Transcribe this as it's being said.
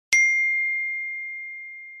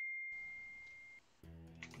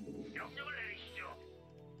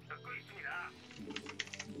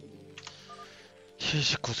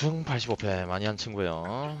79승 85패 많이 한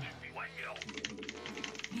친구예요.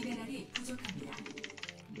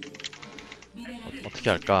 어떻게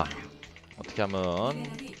할까? 어떻게 하면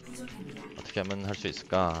할 수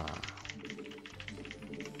있을까?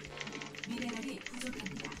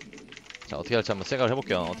 자, 어떻게 할지 한번 생각을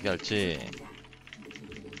해볼게요. 어떻게 할지.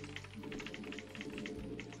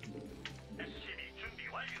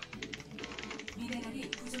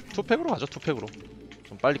 투팩으로 가죠. 투팩으로.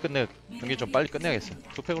 좀 빨리 경기 좀 빨리 끝내야겠어요.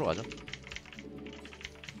 투팩으로 가죠.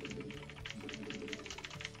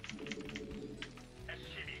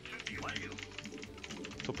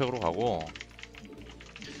 투팩으로 가고.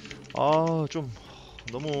 좀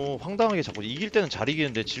너무 황당하게 자꾸 이길 때는 잘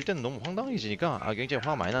이기는데 질 때는 너무 황당하게 지니까 굉장히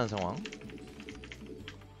화가 많이 나는 상황.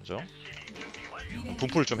 그죠?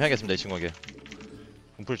 분풀을 좀 해야겠습니다. 이 친구에게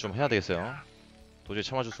분풀 좀 해야 되겠어요. 도저히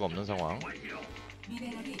참아줄 수가 없는 상황.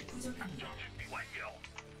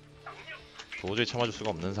 도저히 참아줄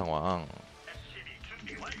수가 없는 상황.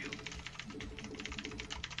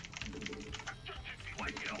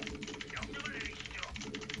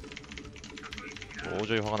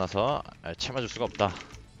 도저히 화가 나서 참아줄 수가 없다.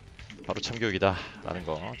 바로 참교육이다 라는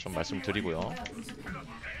거 좀 말씀드리고요.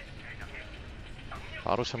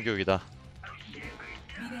 바로 참교육이다.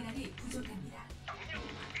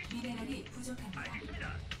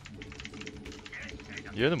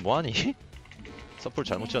 얘는 뭐하니? 서플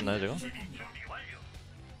잘못 지었나요 제가?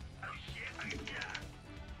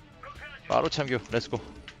 바로 참교. 렛츠고.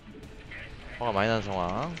 화가 많이 나는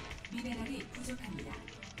상황.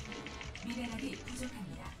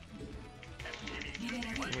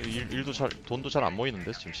 일도 잘, 돈도 잘 안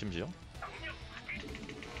모이는데 지금 심지어.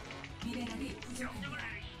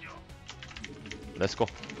 렛츠고.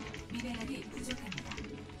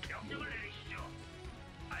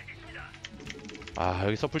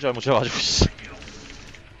 여기 서플 잘못 지어가지고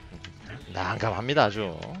난감합니다.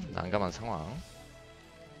 아주 난감한 상황.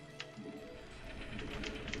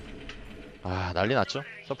 난리 났죠?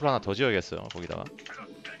 서플 하나 더 지어야겠어요. 거기다가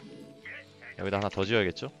여기다 하나 더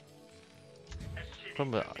지어야겠죠?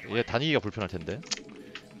 그럼 얘 다니기가 불편할 텐데.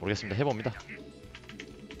 모르겠습니다. 해봅니다.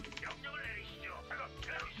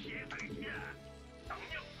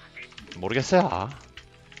 모르겠어요.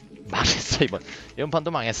 망했어. 이번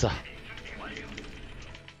판도 망했어.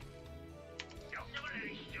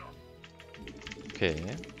 오케이.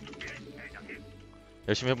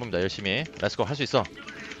 열심히 해봅니다. 열심히. 렛츠고. 할 수 있어.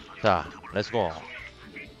 자, 렛츠고.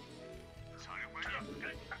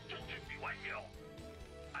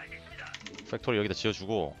 팩토리 여기다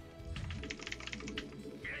지어주고.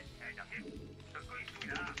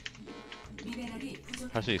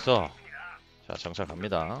 할 수 있어. 자, 정찰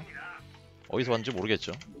갑니다. 어디서 왔는지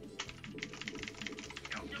모르겠죠.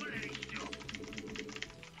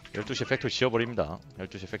 12시에 팩토리 지어버립니다.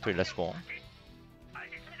 12시에 팩토리 렛츠고.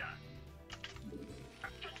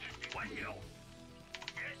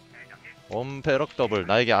 엄폐럭 더블.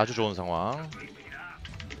 나에게 아주 좋은 상황.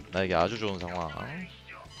 나에게 아주 좋은 상황.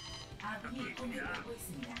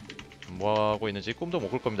 뭐하고 있는지 꿈도 못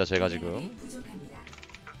꿀 겁니다. 제가 지금.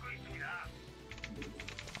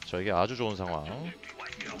 저에게 아주 좋은 상황.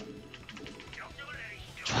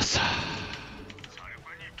 좋았어.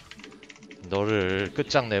 너를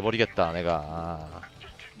끝장내버리겠다 내가.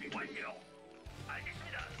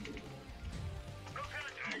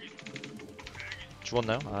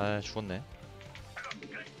 죽었나요? 죽었네.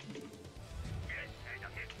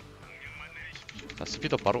 자,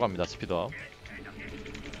 스피드업 바로 갑니다. 스피드업.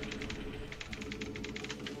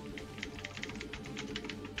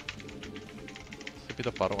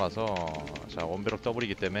 스피드업 바로 가서, 자, 원배럭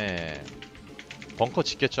더블이기 때문에 벙커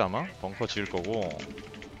짓겠죠 아마? 벙커 지을 거고.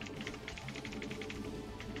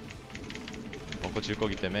 벙커 지을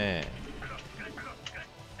거기 때문에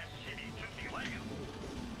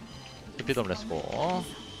스피드업 렛츠고.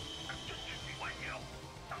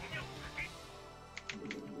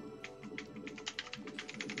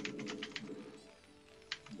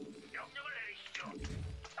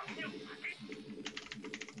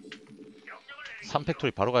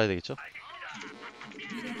 삼팩토리 바로 가야 되겠죠?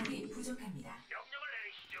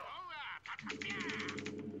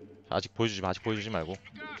 아직 보여주지 말고.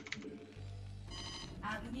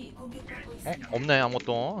 없네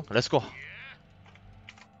아무것도. 렛츠고.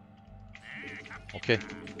 오케이.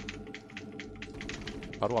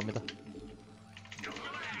 바로 갑니다.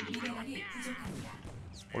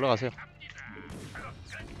 올라가세요.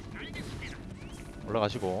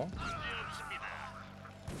 올라가시고.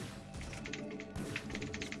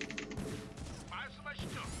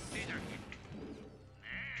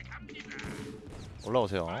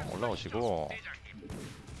 올라오세요. 올라오시고.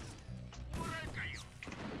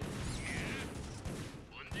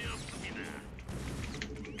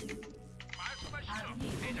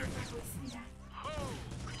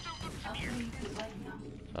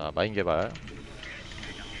 자, 마인 개발.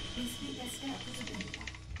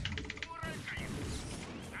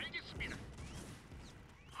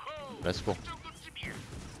 렛츠고.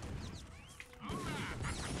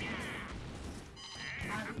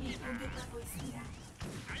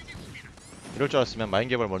 이럴 줄 알았으면 마인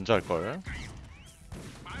개발 먼저 할걸.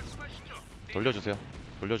 돌려주세요.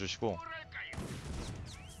 돌려주시고.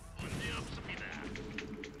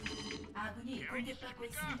 아군이 공격받고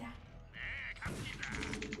있습니다.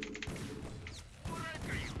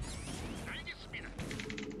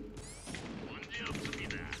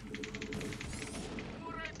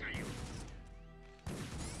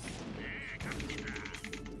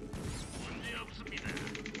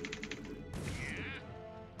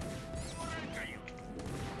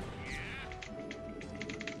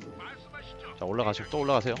 자, 올라가시고 또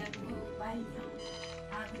올라가세요.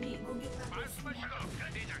 아군이 공격받고 있습니다.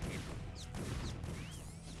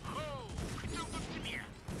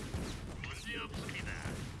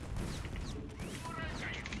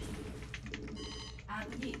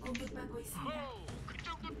 아군이 공격받고 있습니다.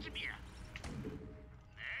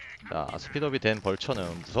 자, 스피드업이 된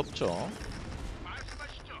벌처는 무섭죠.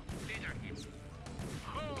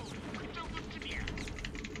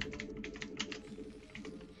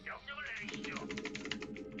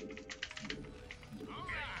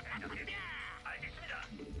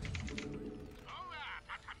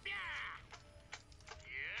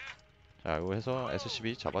 자, 이거 해서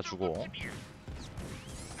SCB 잡아주고.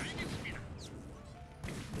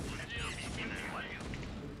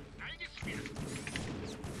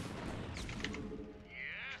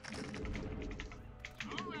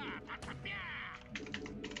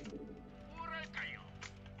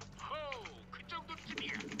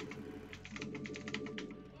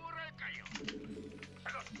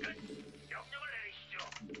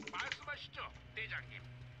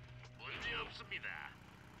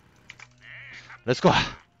 렛츠고.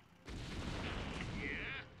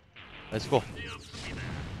 렛츠고.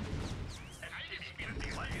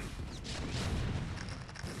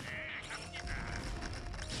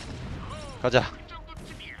 가자.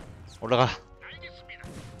 올라가.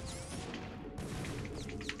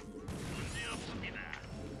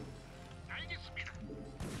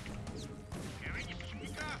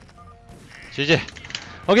 지지.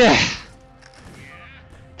 오케이.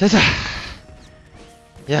 됐어.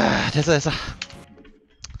 야, 됐어.